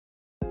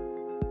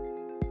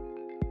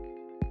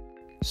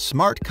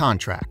Smart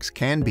contracts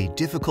can be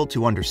difficult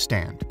to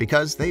understand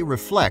because they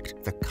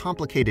reflect the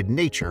complicated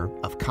nature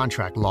of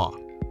contract law.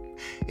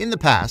 In the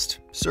past,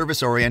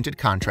 service-oriented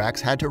contracts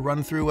had to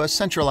run through a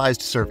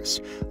centralized service,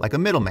 like a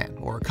middleman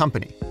or a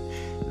company.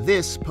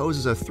 This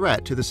poses a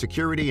threat to the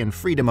security and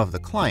freedom of the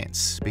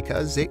clients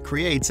because it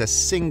creates a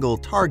single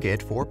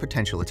target for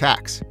potential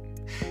attacks.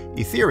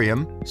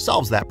 Ethereum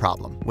solves that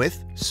problem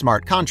with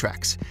smart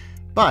contracts,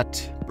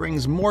 but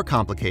brings more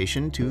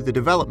complication to the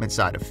development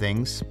side of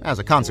things as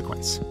a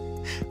consequence.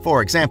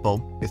 For example,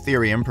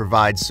 Ethereum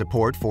provides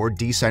support for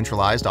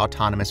decentralized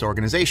autonomous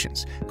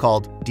organizations,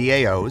 called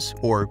DAOs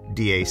or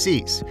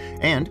DACs,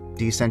 and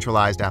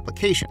decentralized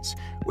applications,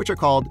 which are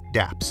called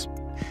dApps.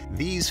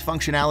 These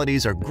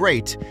functionalities are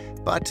great,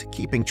 but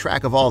keeping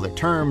track of all the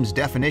terms,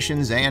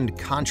 definitions, and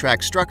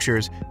contract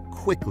structures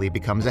quickly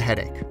becomes a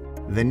headache.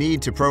 The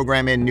need to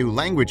program in new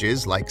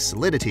languages like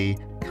Solidity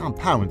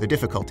compound the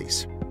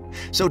difficulties.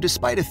 So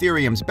despite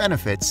Ethereum's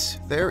benefits,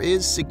 there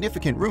is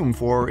significant room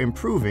for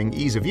improving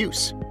ease of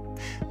use.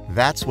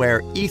 That's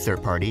where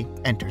Etherparty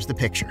enters the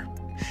picture.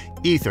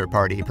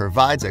 Etherparty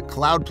provides a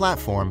cloud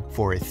platform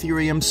for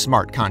Ethereum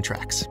smart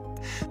contracts.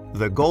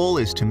 The goal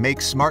is to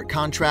make smart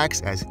contracts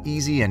as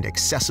easy and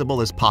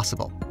accessible as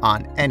possible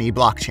on any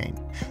blockchain,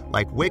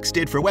 like Wix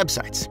did for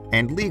websites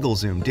and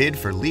LegalZoom did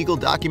for legal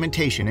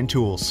documentation and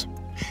tools.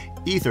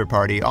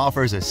 Etherparty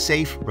offers a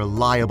safe,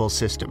 reliable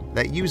system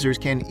that users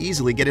can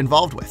easily get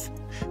involved with.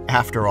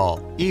 After all,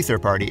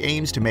 Etherparty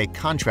aims to make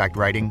contract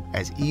writing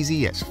as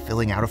easy as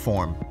filling out a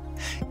form.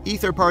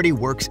 Etherparty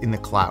works in the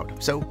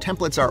cloud, so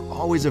templates are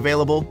always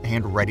available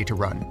and ready to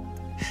run.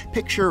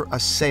 Picture a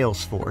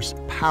sales force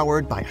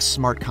powered by a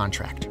smart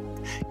contract.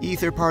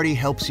 Etherparty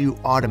helps you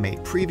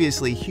automate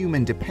previously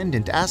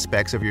human-dependent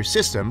aspects of your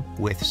system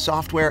with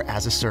software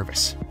as a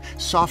service.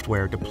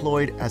 Software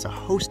deployed as a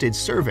hosted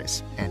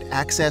service and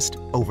accessed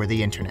over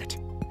the internet.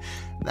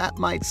 That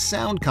might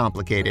sound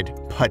complicated,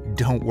 but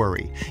don't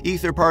worry.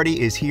 Etherparty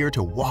is here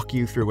to walk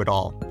you through it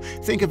all.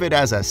 Think of it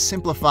as a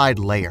simplified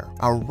layer,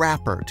 a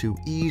wrapper to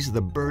ease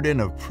the burden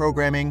of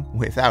programming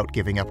without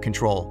giving up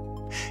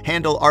control.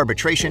 Handle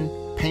arbitration,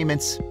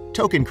 payments,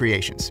 token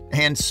creations,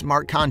 and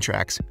smart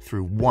contracts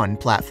through one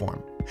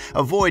platform.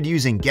 Avoid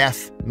using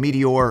Geth,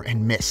 Meteor,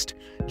 and Mist.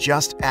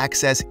 Just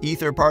access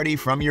Etherparty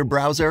from your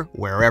browser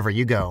wherever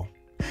you go.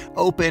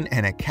 Open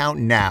an account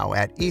now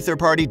at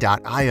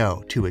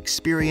etherparty.io to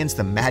experience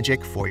the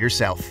magic for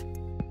yourself.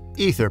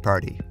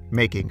 Etherparty,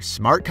 making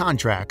smart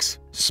contracts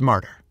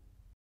smarter.